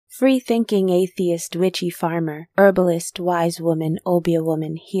Free-thinking atheist witchy farmer, herbalist wise woman obeah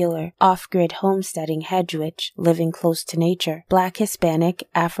woman healer, off-grid homesteading hedge witch living close to nature, Black Hispanic,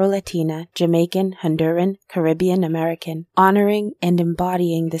 Afro-Latina, Jamaican, Honduran, Caribbean American, honoring and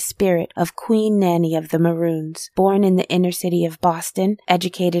embodying the spirit of Queen Nanny of the Maroons, born in the inner city of Boston,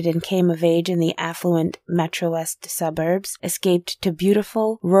 educated and came of age in the affluent Metro West suburbs, escaped to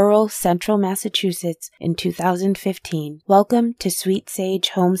beautiful, rural central Massachusetts in 2015. Welcome to Sweet Sage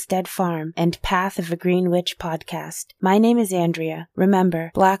Homestead Farm and Path of a Green Witch podcast. My name is Andrea.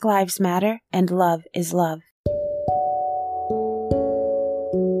 Remember, Black Lives Matter and love is love.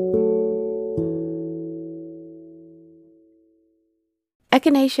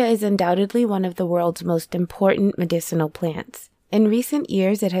 Echinacea is undoubtedly one of the world's most important medicinal plants. In recent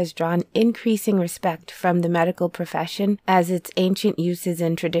years, it has drawn increasing respect from the medical profession as its ancient uses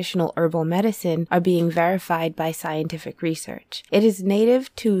in traditional herbal medicine are being verified by scientific research. It is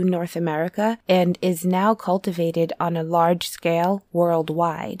native to North America and is now cultivated on a large scale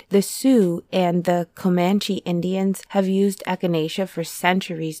worldwide. The Sioux and the Comanche Indians have used echinacea for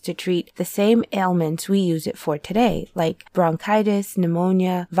centuries to treat the same ailments we use it for today, like bronchitis,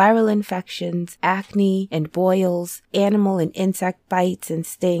 pneumonia, viral infections, acne and boils, animal and insect bites and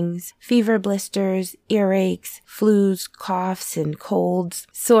stings, fever blisters, earaches, flus, coughs and colds,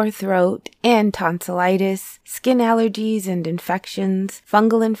 sore throat and tonsillitis, skin allergies and infections,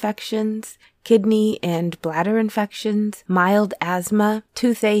 fungal infections, kidney and bladder infections, mild asthma,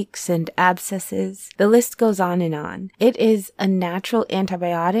 toothaches and abscesses. The list goes on and on. It is a natural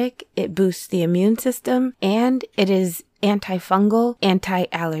antibiotic, it boosts the immune system, and it is antifungal,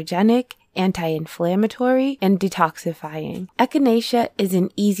 anti-allergenic, anti-inflammatory, and detoxifying. Echinacea is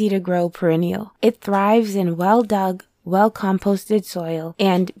an easy-to-grow perennial. It thrives in well-dug, well-composted soil,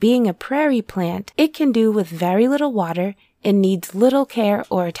 and being a prairie plant, it can do with very little water and needs little care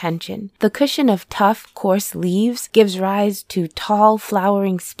or attention. The cushion of tough, coarse leaves gives rise to tall,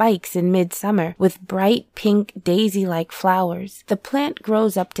 flowering spikes in midsummer with bright pink daisy-like flowers. The plant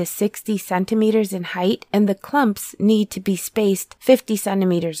grows up to 60 centimeters in height, and the clumps need to be spaced 50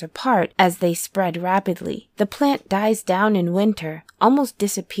 centimeters apart as they spread rapidly. The plant dies down in winter, almost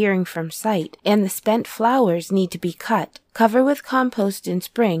disappearing from sight, and the spent flowers need to be cut. Cover with compost in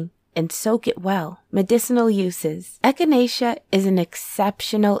spring and soak it well. Medicinal uses. Echinacea is an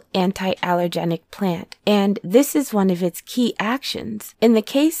exceptional anti-allergenic plant, and this is one of its key actions. In the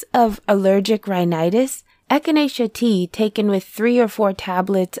case of allergic rhinitis, echinacea tea taken with 3 or 4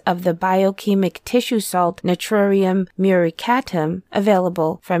 tablets of the biochemic tissue salt Naturium muricatum,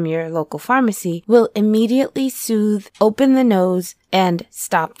 available from your local pharmacy, will immediately soothe, open the nose, and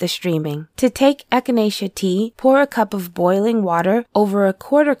stop the streaming. To take echinacea tea, pour a cup of boiling water over a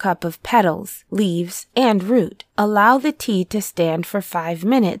 1/4 cup of petals, leaves, and root. Allow the tea to stand for 5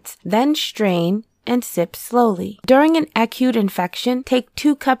 minutes, then strain and sip slowly. During an acute infection, take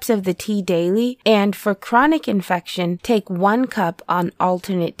 2 cups of the tea daily, and for chronic infection, take 1 cup on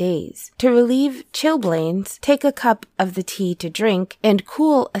alternate days. To relieve chilblains, take a cup of the tea to drink and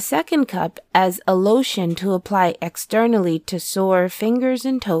cool a 2nd cup as a lotion to apply externally to sore fingers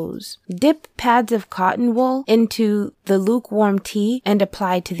and toes. Dip pads of cotton wool into the lukewarm tea and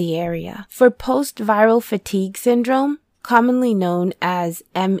apply to the area. For post-viral fatigue syndrome, commonly known as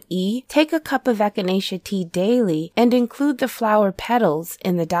ME, take a cup of echinacea tea daily and include the flower petals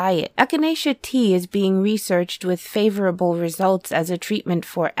in the diet. Echinacea tea is being researched with favorable results as a treatment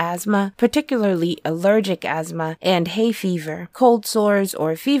for asthma, particularly allergic asthma, and hay fever, cold sores,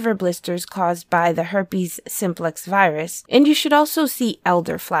 or fever blisters caused by the herpes simplex virus, and you should also see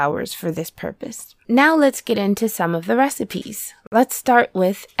elderflowers for this purpose. Now let's get into some of the recipes. Let's start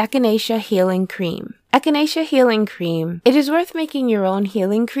with Echinacea Healing Cream. Echinacea Healing Cream. It is worth making your own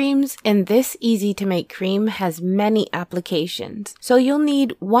healing creams, and this easy-to-make cream has many applications. So you'll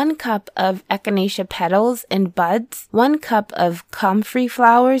need 1 cup of echinacea petals and buds, 1 cup of comfrey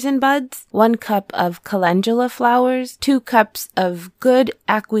flowers and buds, 1 cup of calendula flowers, 2 cups of good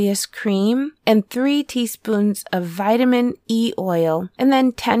aqueous cream, and 3 teaspoons of vitamin E oil, and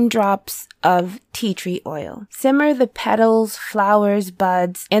then 10 drops of tea tree oil. Simmer the petals, flowers,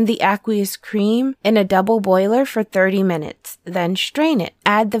 buds, and the aqueous cream in a double boiler for 30 minutes. Then strain it.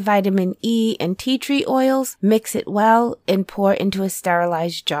 Add the vitamin E and tea tree oils, mix it well, and pour into a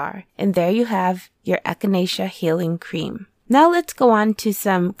sterilized jar. And there you have your Echinacea Healing Cream. Now let's go on to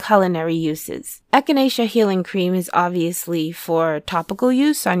some culinary uses. Echinacea Healing Cream is obviously for topical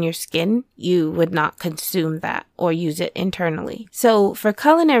use on your skin. You would not consume that or use it internally. So for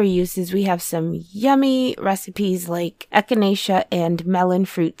culinary uses, we have some yummy recipes like echinacea and melon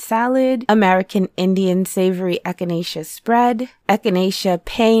fruit salad, American Indian savory echinacea spread, echinacea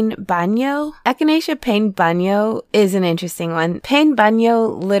pain baño. Echinacea pain baño is an interesting one. Pain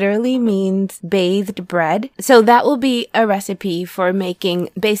baño literally means bathed bread. So that will be a recipe for making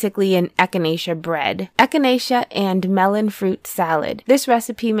basically an echinacea bread. Echinacea and melon fruit salad. This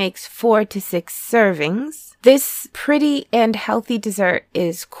recipe makes 4 to 6 servings. This pretty and healthy dessert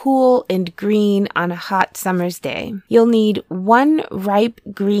is cool and green on a hot summer's day. You'll need 1 ripe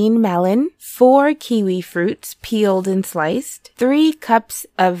green melon, 4 kiwi fruits peeled and sliced, 3 cups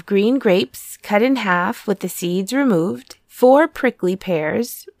of green grapes cut in half with the seeds removed, 4 prickly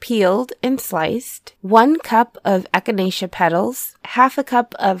pears, peeled and sliced, 1 cup of echinacea petals, half a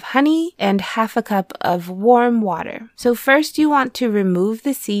cup of honey, and half a cup of warm water. So first you want to remove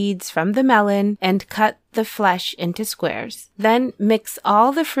the seeds from the melon and cut the flesh into squares. Then mix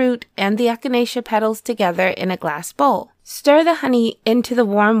all the fruit and the echinacea petals together in a glass bowl. Stir the honey into the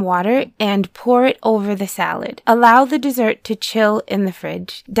warm water and pour it over the salad. Allow the dessert to chill in the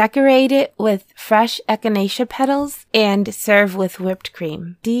fridge. Decorate it with fresh echinacea petals and serve with whipped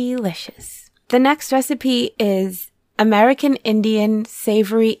cream. Delicious. The next recipe is American Indian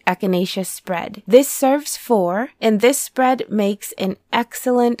savory echinacea spread. This serves 4, and this spread makes an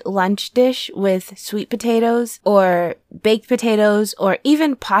excellent lunch dish with sweet potatoes or baked potatoes, or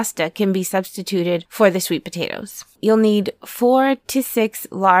even pasta can be substituted for the sweet potatoes. You'll need 4 to 6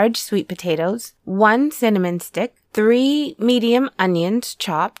 large sweet potatoes, 1 cinnamon stick, 3 medium onions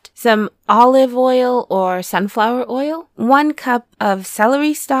chopped, some olive oil or sunflower oil, 1 cup of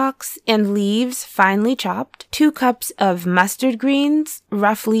celery stalks and leaves finely chopped, 2 cups of mustard greens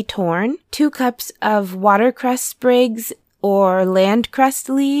roughly torn, 2 cups of watercress sprigs or land crest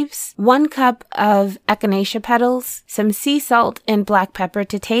leaves, 1 cup of echinacea petals, some sea salt and black pepper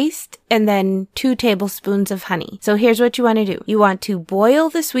to taste, and then 2 tablespoons of honey. So here's what you want to do. You want to boil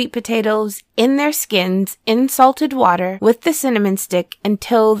the sweet potatoes in their skins in salted water with the cinnamon stick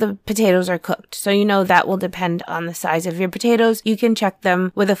until the potatoes are cooked. So you know that will depend on the size of your potatoes. You can check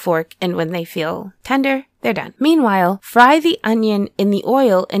them with a fork, and when they feel tender, they're done. Meanwhile, fry the onion in the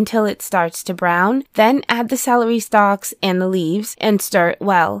oil until it starts to brown. Then add the celery stalks and the leaves and stir it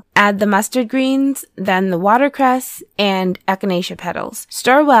well. Add the mustard greens, then the watercress and echinacea petals.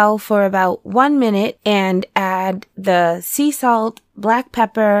 Stir well for about 1 minute and add the sea salt, black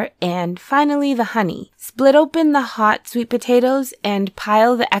pepper, and finally the honey. Split open the hot sweet potatoes and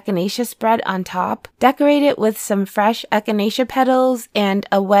pile the echinacea spread on top. Decorate it with some fresh echinacea petals and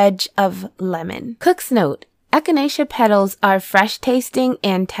a wedge of lemon. Cook's note: echinacea petals are fresh tasting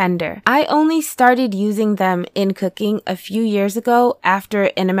and tender. I only started using them in cooking a few years ago after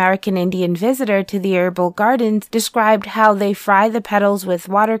an American Indian visitor to the herbal gardens described how they fry the petals with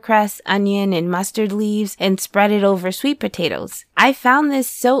watercress, onion, and mustard leaves and spread it over sweet potatoes. I found this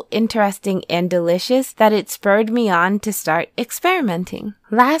so interesting and delicious that it spurred me on to start experimenting.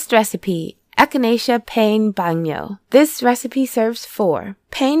 Last recipe: echinacea pain baño. This recipe serves 4.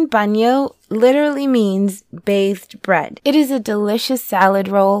 Pain baño literally means bathed bread. It is a delicious salad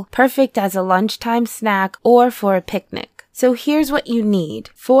roll, perfect as a lunchtime snack or for a picnic. So here's what you need: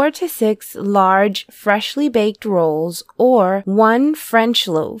 4 to 6 large, freshly baked rolls or 1 French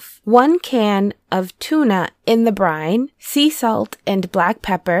loaf, 1 can of tuna in the brine, sea salt and black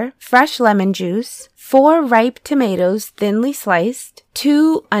pepper, fresh lemon juice, 4 ripe tomatoes thinly sliced,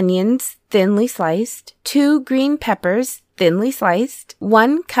 2 onions thinly sliced, 2 green peppers thinly sliced,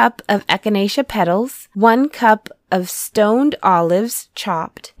 1 cup of echinacea petals, 1 cup of stoned olives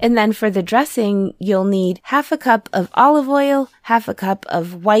chopped. And then for the dressing, you'll need half a cup of olive oil, half a cup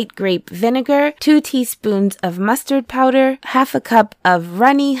of white grape vinegar, 2 teaspoons of mustard powder, half a cup of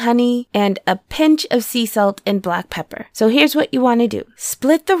runny honey, and a pinch of sea salt and black pepper. So here's what you want to do.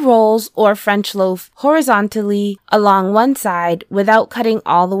 Split the rolls or French loaf horizontally along one side without cutting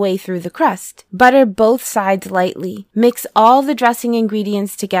all the way through the crust. Butter both sides lightly. Mix all the dressing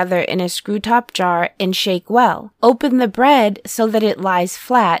ingredients together in a screw top jar and shake well. Open the bread so that it lies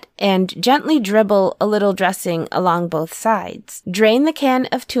flat and gently dribble a little dressing along both sides. Drain the can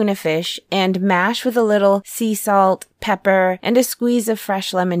of tuna fish and mash with a little sea salt, pepper, and a squeeze of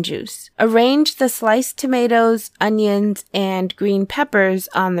fresh lemon juice. Arrange the sliced tomatoes, onions, and green peppers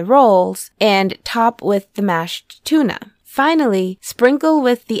on the rolls and top with the mashed tuna. Finally, sprinkle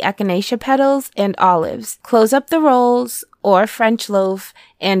with the echinacea petals and olives. Close up the rolls, or French loaf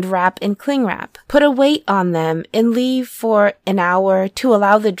and wrap in cling wrap. Put a weight on them and leave for an hour to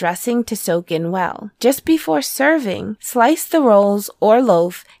allow the dressing to soak in well. Just before serving, slice the rolls or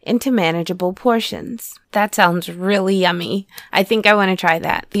loaf into manageable portions. That sounds really yummy. I think I want to try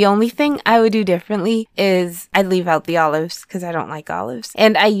that. The only thing I would do differently is I'd leave out the olives because I don't like olives.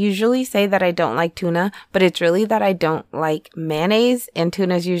 And I usually say that I don't like tuna, but it's really that I don't like mayonnaise, and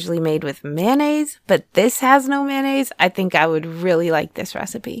tuna is usually made with mayonnaise, but this has no mayonnaise. I think I would really like this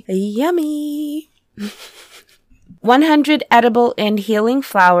recipe. Yummy! 100 Edible and Healing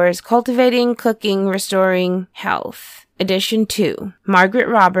Flowers, Cultivating, Cooking, Restoring Health. Edition 2. Margaret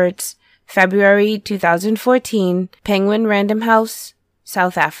Roberts, February 2014, Penguin Random House,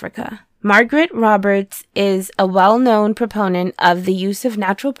 South Africa. Margaret Roberts is a well-known proponent of the use of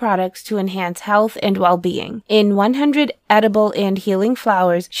natural products to enhance health and well-being. In 100 Edible and Healing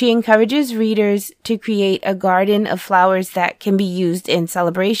Flowers, she encourages readers to create a garden of flowers that can be used in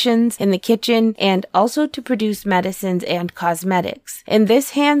celebrations, in the kitchen, and also to produce medicines and cosmetics. In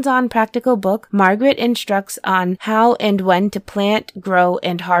this hands-on practical book, Margaret instructs on how and when to plant, grow,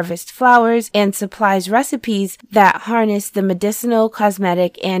 and harvest flowers, and supplies recipes that harness the medicinal,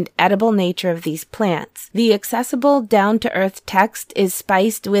 cosmetic, and edible nature of these plants. The accessible, down-to-earth text is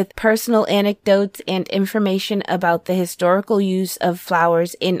spiced with personal anecdotes and information about the historical use of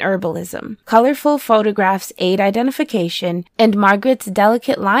flowers in herbalism. Colorful photographs aid identification, and Margaret's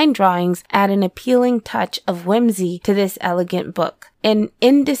delicate line drawings add an appealing touch of whimsy to this elegant book. An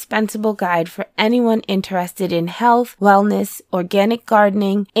indispensable guide for anyone interested in health, wellness, organic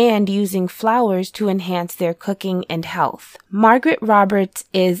gardening, and using flowers to enhance their cooking and health. Margaret Roberts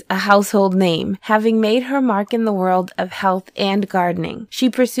is a household name, having made her mark in the world of health and gardening.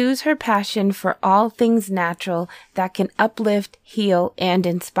 She pursues her passion for all things natural that can uplift, heal, and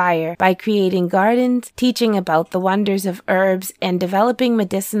inspire by creating gardens, teaching about the wonders of herbs, and developing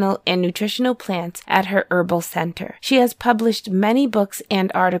medicinal and nutritional plants at her herbal center. She has published many books and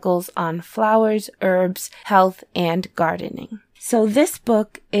articles on flowers, herbs, health, and gardening. So this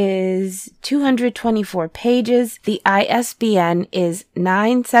book is 224 pages. The ISBN is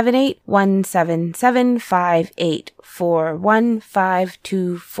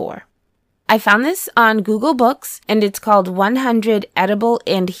 978-1775841-524. I found this on Google Books, and it's called 100 Edible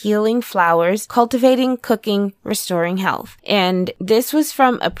and Healing Flowers, Cultivating, Cooking, Restoring Health. And this was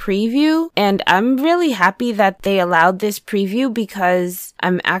from a preview, and I'm really happy that they allowed this preview because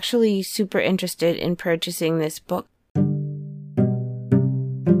I'm actually super interested in purchasing this book.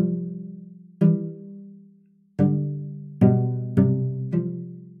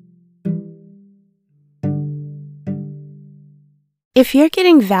 If you're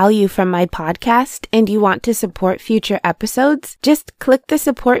getting value from my podcast and you want to support future episodes, just click the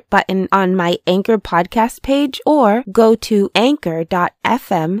support button on my Anchor podcast page or go to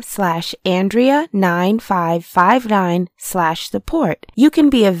anchor.fm/Andrea9559/support. You can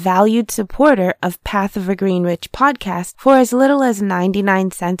be a valued supporter of Path of a Green Witch podcast for as little as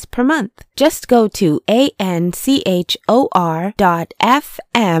 99 cents per month. Just go to anchor.fm,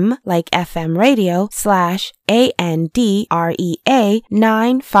 like FM radio,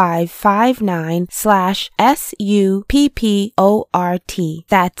 /ANDREA9559/SUPPORT.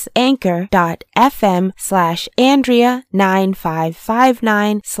 That's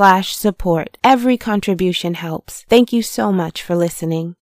anchor.fm/Andrea9559/support. Every contribution helps. Thank you so much for listening.